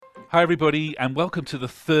Hi everybody, and welcome to the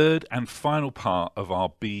third and final part of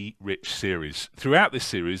our Be Rich series. Throughout this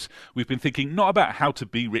series, we've been thinking not about how to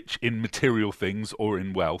be rich in material things or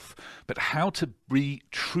in wealth, but how to be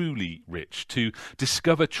truly rich, to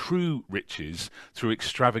discover true riches through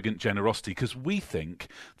extravagant generosity, because we think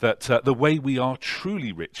that the way we are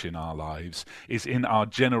truly rich in our lives is in our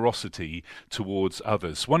generosity towards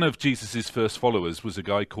others. One of Jesus's first followers was a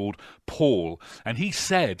guy called Paul, and he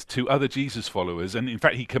said to other Jesus followers, and in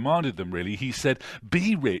fact he commanded them really, he said,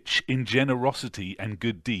 be rich in generosity and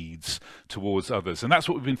good deeds towards others. And that's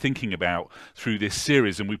what we've been thinking about through this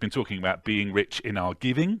series. And we've been talking about being rich in our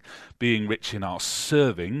giving, being rich in our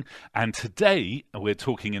serving. And today we're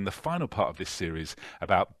talking in the final part of this series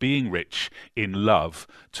about being rich in love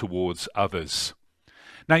towards others.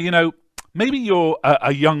 Now, maybe you're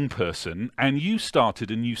a young person and you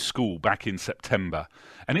started a new school back in September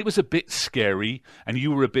and it was a bit scary and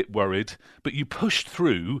you were a bit worried, but you pushed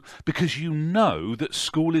through because you know that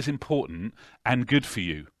school is important and good for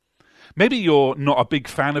you. Maybe you're not a big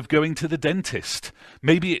fan of going to the dentist.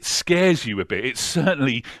 Maybe it scares you a bit. It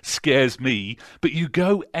certainly scares me, but you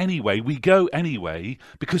go anyway. We go anyway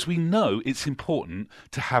because we know it's important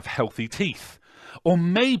to have healthy teeth. Or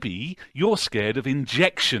maybe you're scared of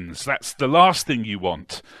injections. That's the last thing you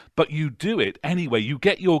want. But you do it anyway. You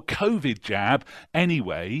get your COVID jab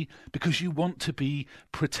anyway because you want to be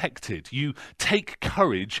protected. You take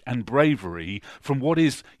courage and bravery from what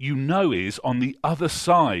is on the other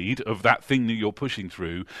side of that thing that you're pushing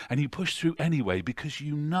through, and you push through anyway because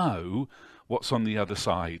you know what's on the other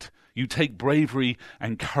side. You take bravery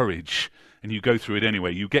and courage and you go through it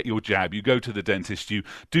anyway. You get your jab, you go to the dentist, you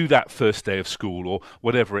do that first day of school or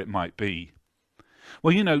whatever it might be.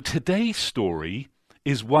 Well, today's story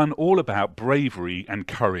is one all about bravery and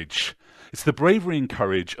courage. It's the bravery and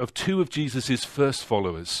courage of two of Jesus's first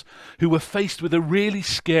followers who were faced with a really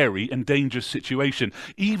scary and dangerous situation,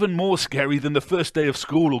 even more scary than the first day of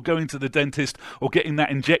school or going to the dentist or getting that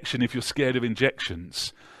injection if you're scared of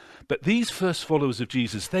injections. But these first followers of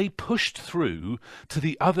Jesus, they pushed through to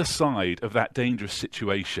the other side of that dangerous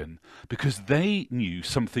situation because they knew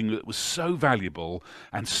something that was so valuable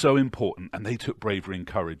and so important, and they took bravery and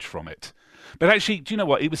courage from it. But actually, do you know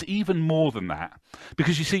what? It was even more than that.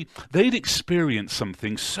 Because you see, they'd experienced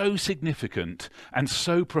something so significant and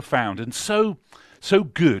so profound and so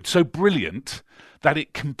good, so brilliant, that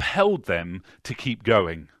it compelled them to keep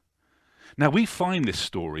going. Now, we find this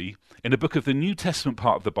story in a book of the New Testament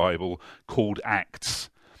part of the Bible called Acts.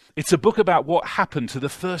 It's a book about what happened to the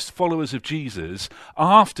first followers of Jesus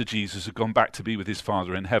after Jesus had gone back to be with his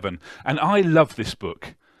Father in heaven. And I love this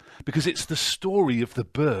book because it's the story of the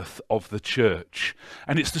birth of the church.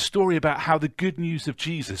 And it's the story about how the good news of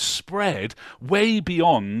Jesus spread way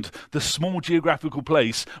beyond the small geographical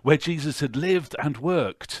place where Jesus had lived and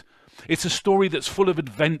worked. It's a story that's full of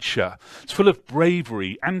adventure, it's full of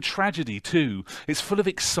bravery and tragedy too. It's full of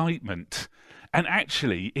excitement. And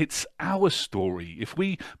actually, it's our story. If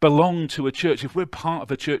we belong to a church, if we're part of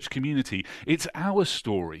a church community, it's our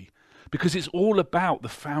story because it's all about the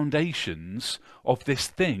foundations of this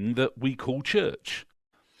thing that we call church.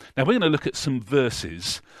 Now, we're going to look at some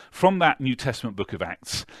verses from that New Testament book of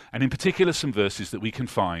Acts, and in particular some verses that we can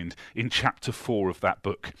find in chapter 4 of that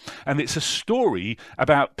book. And it's a story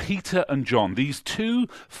about Peter and John, these two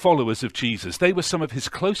followers of Jesus. They were some of his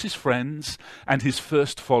closest friends and his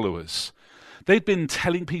first followers. They'd been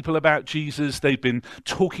telling people about Jesus. They'd been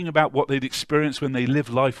talking about what they'd experienced when they lived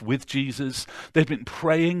life with Jesus. They'd been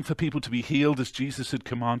praying for people to be healed as Jesus had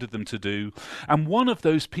commanded them to do. And one of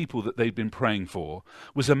those people that they'd been praying for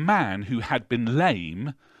was a man who had been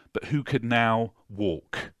lame, but who could now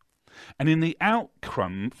walk. And in the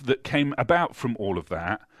outcome that came about from all of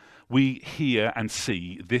that, we hear and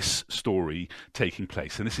see this story taking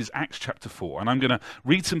place. And this is Acts chapter 4. And I'm going to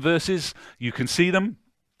read some verses. You can see them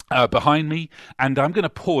behind me, and I'm going to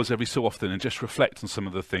pause every so often and just reflect on some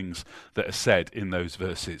of the things that are said in those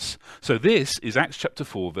verses. So this is Acts chapter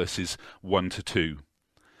 4, verses 1 to 2.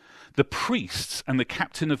 The priests and the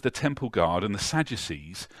captain of the temple guard and the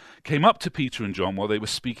Sadducees came up to Peter and John while they were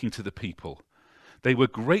speaking to the people. They were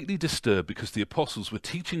greatly disturbed because the apostles were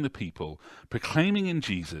teaching the people, proclaiming in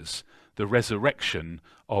Jesus the resurrection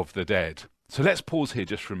of the dead. So let's pause here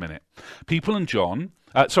just for a minute. Peter and John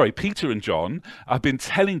have been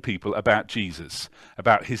telling people about Jesus,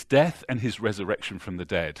 about his death and his resurrection from the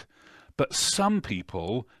dead. But some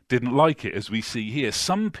people didn't like it, as we see here.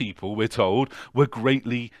 Some people, we're told, were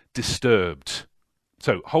greatly disturbed.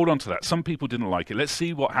 So hold on to that. Some people didn't like it. Let's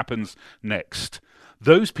see what happens next.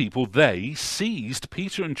 Those people, they seized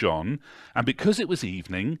Peter and John, and because it was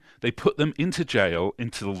evening, they put them into jail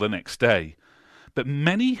until the next day. But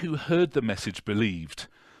many who heard the message believed,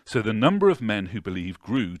 so the number of men who believed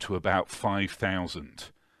grew to about 5,000.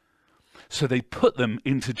 So they put them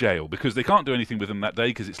into jail, because they can't do anything with them that day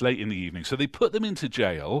because it's late in the evening. So they put them into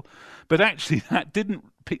jail, but actually that didn't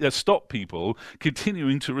stop people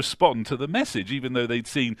continuing to respond to the message, even though they'd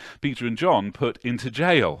seen Peter and John put into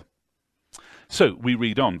jail. So we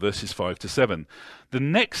read on, verses 5 to 7. The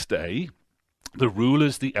next day, the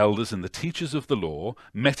rulers, the elders, and the teachers of the law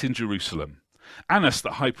met in Jerusalem. Annas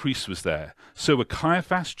the high priest was there, so were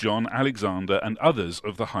Caiaphas, John, Alexander, and others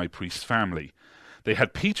of the high priest's family. They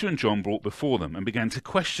had Peter and John brought before them and began to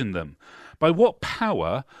question them. By what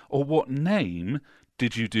power or what name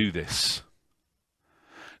did you do this?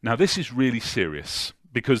 Now this is really serious,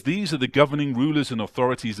 because these are the governing rulers and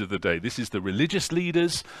authorities of the day. This is the religious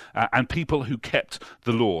leaders and people who kept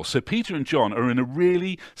the law. So Peter and John are in a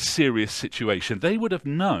really serious situation. They would have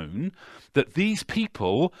known that these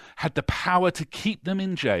people had the power to keep them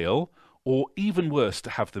in jail, or even worse,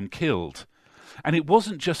 to have them killed. And it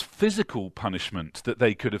wasn't just physical punishment that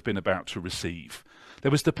they could have been about to receive. There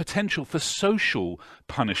was the potential for social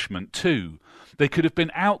punishment too. They could have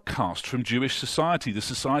been outcast from Jewish society, the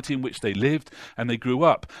society in which they lived and they grew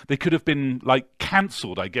up. They could have been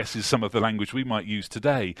cancelled, I guess is some of the language we might use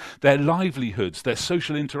today. Their livelihoods, their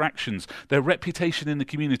social interactions, their reputation in the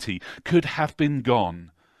community could have been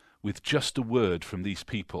gone with just a word from these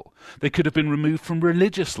people. They could have been removed from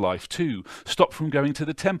religious life too, stopped from going to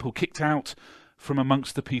the temple, kicked out from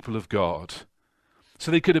amongst the people of God. So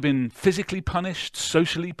they could have been physically punished,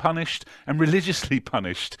 socially punished, and religiously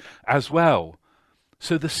punished as well.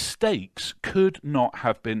 So the stakes could not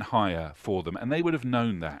have been higher for them, and they would have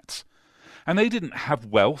known that. And they didn't have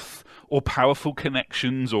wealth or powerful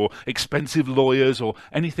connections or expensive lawyers or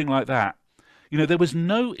anything like that. You know, there was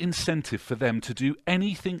no incentive for them to do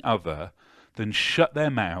anything other than shut their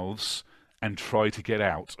mouths and try to get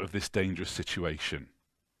out of this dangerous situation.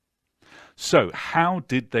 So, how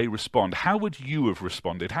did they respond? How would you have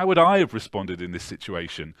responded? How would I have responded in this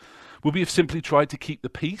situation? Would we have simply tried to keep the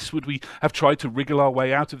peace? Would we have tried to wriggle our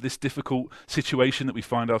way out of this difficult situation that we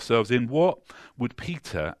find ourselves in? What would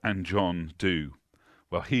Peter and John do?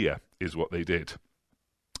 Well, here is what they did.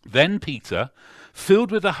 Then Peter,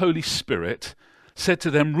 filled with the Holy Spirit, said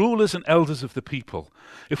to them, rulers and elders of the people,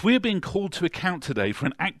 if we are being called to account today for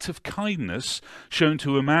an act of kindness shown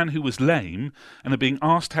to a man who was lame and are being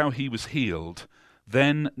asked how he was healed,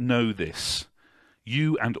 then know this,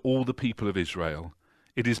 you and all the people of Israel.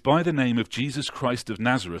 It is by the name of Jesus Christ of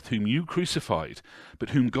Nazareth, whom you crucified, but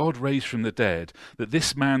whom God raised from the dead, that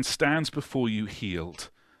this man stands before you healed.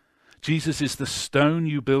 Jesus is the stone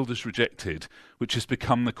you builders rejected, which has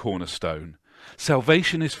become the cornerstone.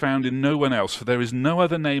 Salvation is found in no one else, for there is no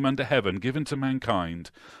other name under heaven given to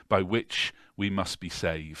mankind by which we must be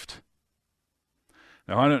saved.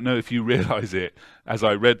 Now, I don't know if you realize it as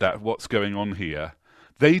I read that, what's going on here.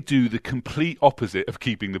 They do the complete opposite of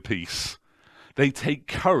keeping the peace. They take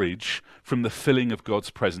courage from the filling of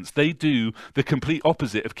God's presence. They do the complete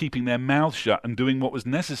opposite of keeping their mouths shut and doing what was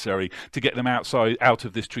necessary to get them out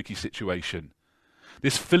of this tricky situation.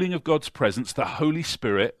 This filling of God's presence, the Holy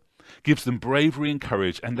Spirit, gives them bravery and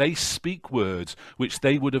courage, and they speak words which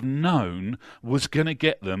they would have known was going to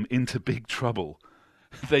get them into big trouble.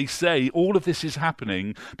 They say, all of this is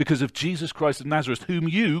happening because of Jesus Christ of Nazareth, whom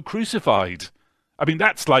you crucified. I mean,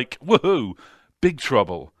 that's like, woohoo, big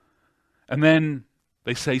trouble. And then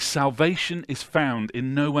they say, salvation is found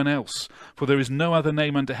in no one else, for there is no other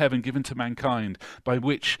name under heaven given to mankind by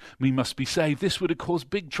which we must be saved. This would have caused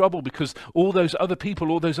big trouble because all those other people,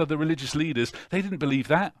 all those other religious leaders, they didn't believe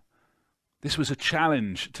that. This was a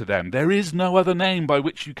challenge to them. There is no other name by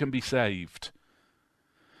which you can be saved.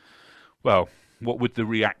 Well, what would the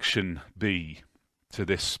reaction be to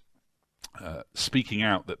this speaking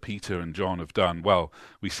out that Peter and John have done? Well,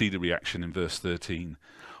 we see the reaction in verse 13.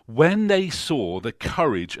 When they saw the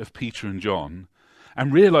courage of Peter and John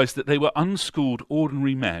and realized that they were unschooled,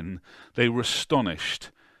 ordinary men, they were astonished,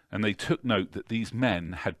 and they took note that these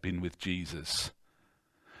men had been with Jesus.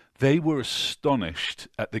 They were astonished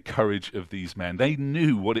at the courage of these men. They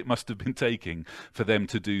knew what it must have been taking for them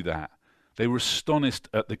to do that. They were astonished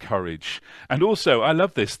at the courage. And also, I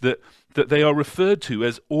love this, that they are referred to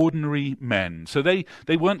as ordinary men. So they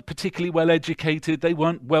weren't particularly well educated, they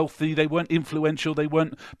weren't wealthy, they weren't influential, they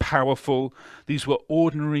weren't powerful. These were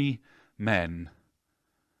ordinary men.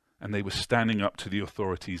 And they were standing up to the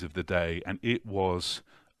authorities of the day, and it was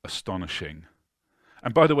astonishing.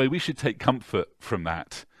 And by the way, we should take comfort from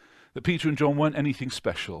that Peter and John weren't anything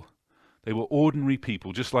special. They were ordinary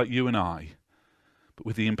people, just like you and I. But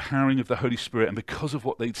with the empowering of the Holy Spirit and because of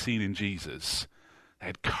what they'd seen in Jesus, They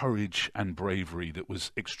had courage and bravery that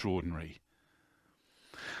was extraordinary.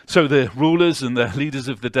 So the rulers and the leaders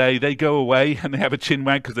of the day, they go away and they have a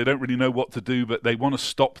chinwag because they don't really know what to do, but they want to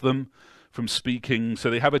stop them from speaking. So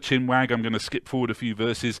they have a chinwag. I'm going to skip forward a few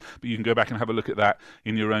verses, but you can go back and have a look at that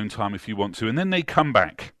in your own time if you want to. And then they come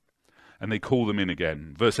back and they call them in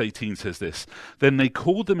again. Verse 18 says this: "Then they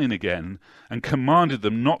called them in again and commanded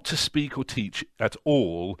them not to speak or teach at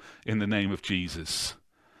all in the name of Jesus."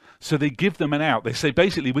 So they give them an out. They say,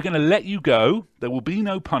 basically, we're going to let you go. There will be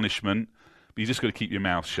no punishment, but you just got to keep your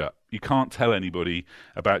mouth shut. You can't tell anybody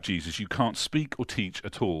about Jesus. You can't speak or teach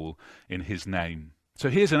at all in his name.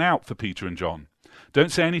 So here's an out for Peter and John.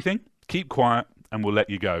 Don't say anything, keep quiet, and we'll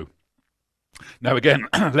let you go. Now again,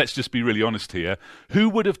 let's just be really honest here. Who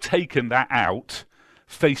would have taken that out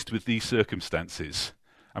faced with these circumstances?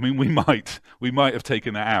 I mean, we might have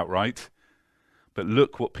taken that out, right? But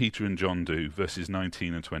look what Peter and John do, verses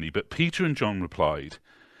 19 and 20. "But Peter and John replied,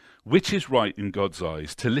 'Which is right in God's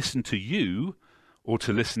eyes, to listen to you or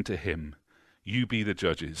to listen to him? You be the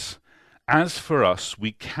judges. As for us,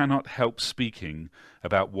 we cannot help speaking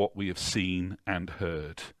about what we have seen and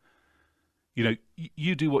heard.'" You know,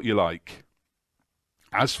 you do what you like.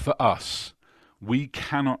 As for us, we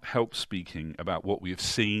cannot help speaking about what we have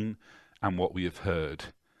seen and what we have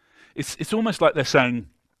heard. It's almost like they're saying,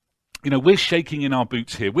 you know, we're shaking in our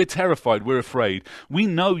boots here. We're terrified. We're afraid. We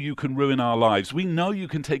know you can ruin our lives. We know you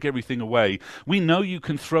can take everything away. We know you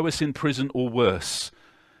can throw us in prison or worse.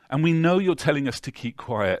 And we know you're telling us to keep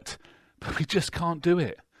quiet, but we just can't do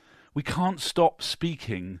it. We can't stop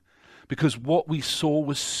speaking because what we saw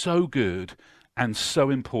was so good and so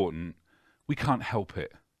important. We can't help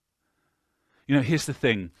it. You know, here's the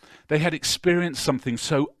thing. They had experienced something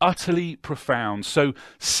so utterly profound, so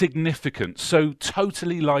significant, so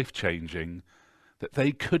totally life-changing that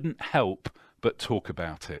they couldn't help but talk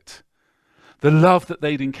about it. The love that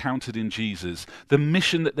they'd encountered in Jesus, the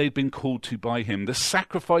mission that they'd been called to by him, the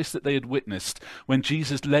sacrifice that they had witnessed when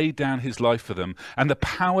Jesus laid down his life for them, and the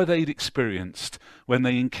power they'd experienced when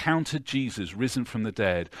they encountered Jesus risen from the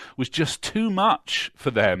dead was just too much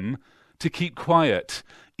for them to keep quiet,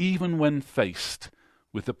 even when faced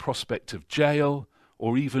with the prospect of jail,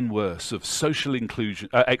 or even worse, of social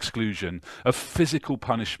exclusion, of physical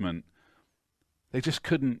punishment. They just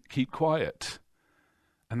couldn't keep quiet.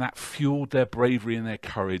 And that fueled their bravery and their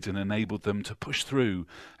courage and enabled them to push through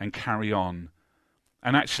and carry on.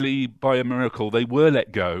 And actually, by a miracle, they were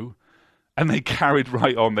let go and they carried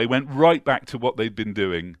right on. They went right back to what they'd been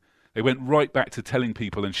doing. They went right back to telling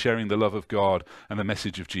people and sharing the love of God and the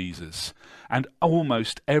message of Jesus. And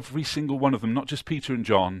almost every single one of them, not just Peter and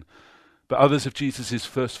John, but others of Jesus'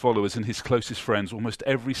 first followers and his closest friends, almost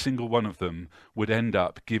every single one of them would end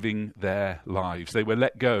up giving their lives. They were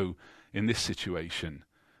let go in this situation,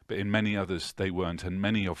 but in many others they weren't. And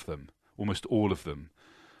many of them, almost all of them,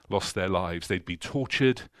 lost their lives. They'd be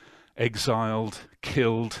tortured, exiled,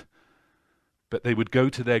 killed, but they would go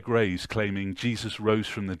to their graves claiming Jesus rose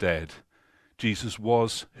from the dead. Jesus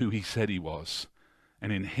was who he said he was,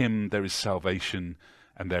 and in him there is salvation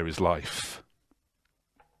and there is life.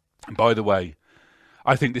 And by the way,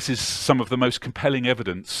 I think this is some of the most compelling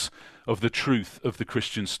evidence of the truth of the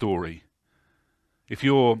Christian story. If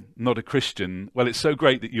you're not a Christian, well, it's so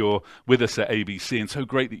great that you're with us at ABC and so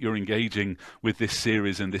great that you're engaging with this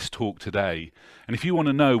series and this talk today. And if you want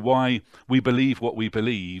to know why we believe what we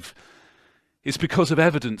believe, it's because of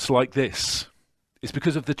evidence like this. It's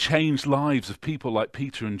because of the changed lives of people like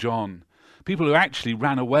Peter and John, people who actually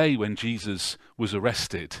ran away when Jesus was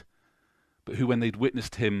arrested, but who, when they'd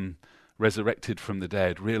witnessed him resurrected from the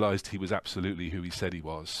dead, realized he was absolutely who he said he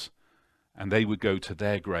was. And they would go to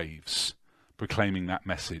their graves proclaiming that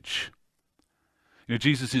message. You know,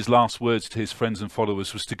 Jesus' last words to his friends and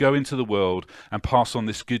followers was to go into the world and pass on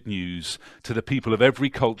this good news to the people of every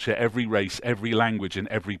culture, every race, every language, and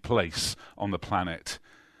every place on the planet.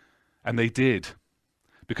 And they did,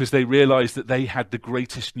 because they realized that they had the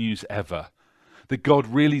greatest news ever, that God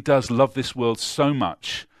really does love this world so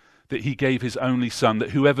much that he gave his only son,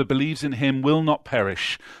 that whoever believes in him will not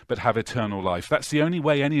perish, but have eternal life. That's the only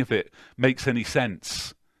way any of it makes any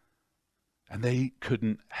sense. And they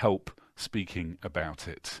couldn't help speaking about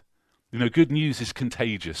it. You know, good news is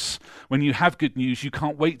contagious. When you have good news, you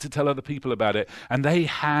can't wait to tell other people about it. And they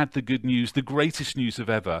had the good news, the greatest news of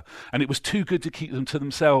ever. And it was too good to keep them to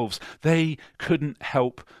themselves. They couldn't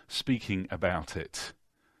help speaking about it.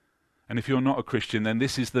 And if you're not a Christian, then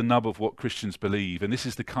this is the nub of what Christians believe. And this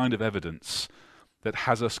is the kind of evidence that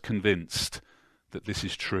has us convinced that this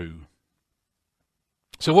is true.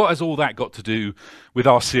 So what has all that got to do with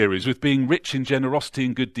our series, with being rich in generosity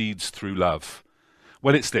and good deeds through love?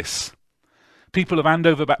 Well, it's this. People of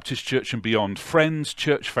Andover Baptist Church and beyond, friends,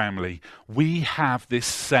 church family, we have this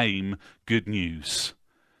same good news.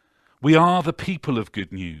 We are the people of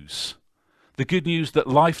good news. The good news that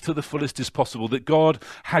life to the fullest is possible, that God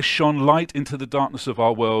has shone light into the darkness of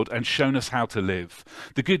our world and shown us how to live.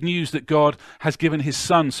 The good news that God has given his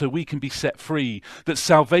Son so we can be set free, that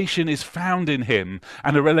salvation is found in him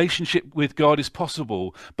and a relationship with God is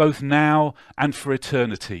possible both now and for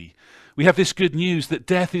eternity. We have this good news that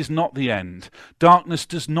death is not the end. Darkness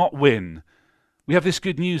does not win. We have this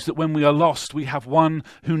good news that when we are lost, we have one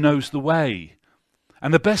who knows the way.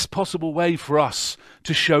 And the best possible way for us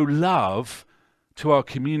to show love to our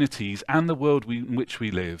communities and the world in which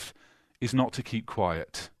we live is not to keep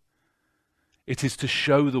quiet. It is to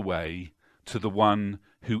show the way to the one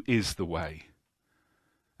who is the way.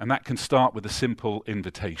 And that can start with a simple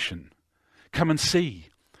invitation. Come and see.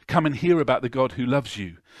 Come and hear about the God who loves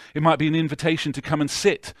you. It might be an invitation to come and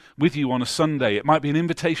sit with you on a Sunday. It might be an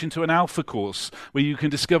invitation to an Alpha course where you can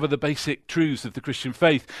discover the basic truths of the Christian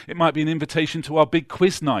faith. It might be an invitation to our big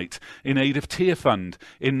quiz night in aid of Tear Fund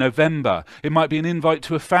in November. It might be an invite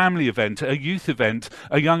to a family event, a youth event,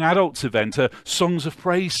 a young adults event, a Songs of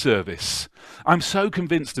Praise service. I'm so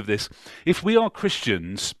convinced of this. If we are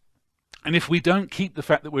Christians, and if we don't keep the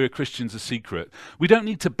fact that we're Christians a secret, we don't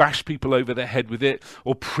need to bash people over their head with it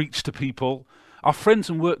or preach to people. Our friends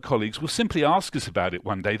and work colleagues will simply ask us about it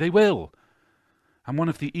one day. They will. And one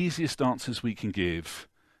of the easiest answers we can give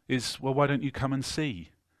is, well, why don't you come and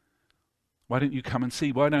see? Why don't you come and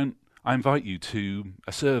see? Why don't I invite you to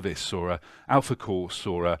a service or a Alpha course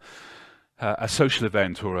or a social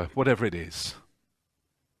event or whatever it is?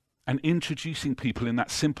 And introducing people in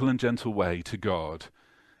that simple and gentle way to God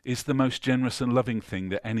is the most generous and loving thing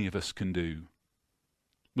that any of us can do.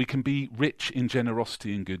 We can be rich in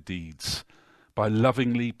generosity and good deeds by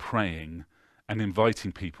lovingly praying and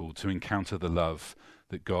inviting people to encounter the love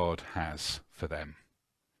that God has for them.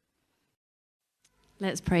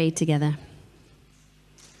 Let's pray together.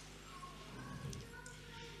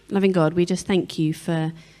 Loving God, we just thank you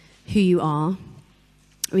for who you are.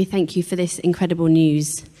 We thank you for this incredible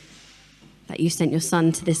news that you sent your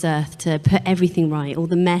Son to this earth to put everything right, all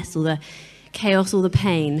the mess, all the chaos, all the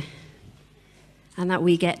pain, and that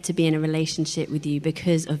we get to be in a relationship with you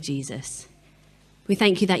because of Jesus. We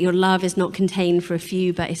thank you that your love is not contained for a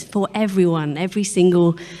few, but it's for everyone, every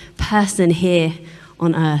single person here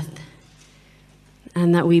on earth.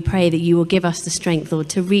 And that we pray that you will give us the strength, Lord,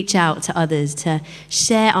 to reach out to others, to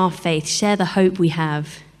share our faith, share the hope we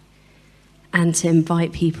have, and to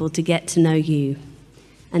invite people to get to know you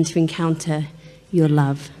and to encounter your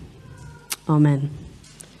love. Amen.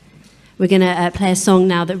 We're going to play a song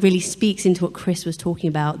now that really speaks into what Chris was talking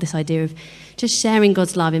about, this idea of just sharing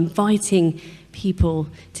God's love, inviting people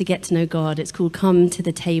to get to know God. It's called Come to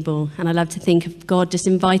the Table. And I love to think of God just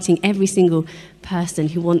inviting every single person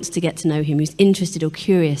who wants to get to know him, who's interested or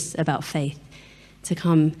curious about faith, to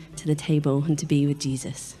come to the table and to be with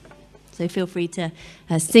Jesus. So feel free to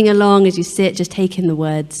sing along as you sit, just take in the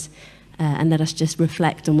words. And let us just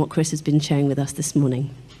reflect on what Chris has been sharing with us this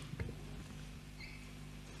morning.